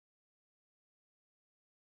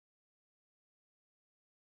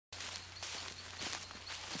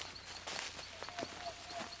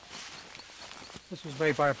This was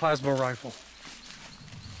made by a plasma rifle.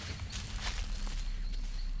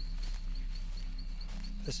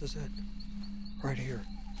 This is it. Right here.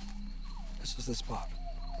 This is the spot.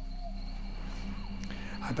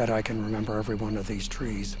 I bet I can remember every one of these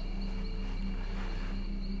trees.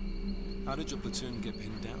 How did your platoon get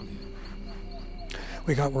pinned down here?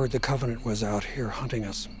 We got word the Covenant was out here hunting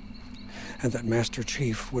us, and that Master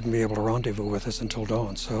Chief wouldn't be able to rendezvous with us until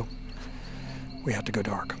dawn, so we had to go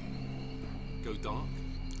dark. Go dark?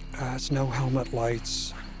 It's no helmet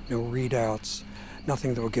lights, no readouts,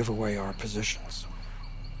 nothing that will give away our positions.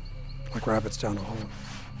 Like rabbits down a hole.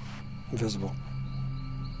 Invisible.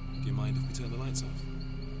 Do you mind if we turn the lights off?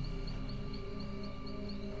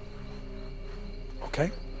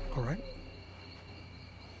 Okay, all right.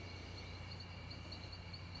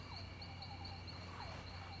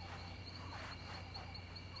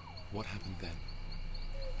 What happened then?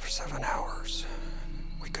 For 7 hours,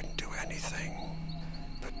 we couldn't do anything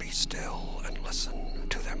but be still and listen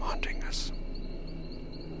to them hunting us.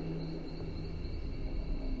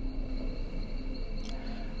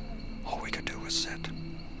 All we could do was sit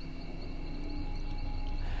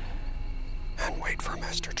and wait for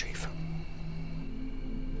Master Chief.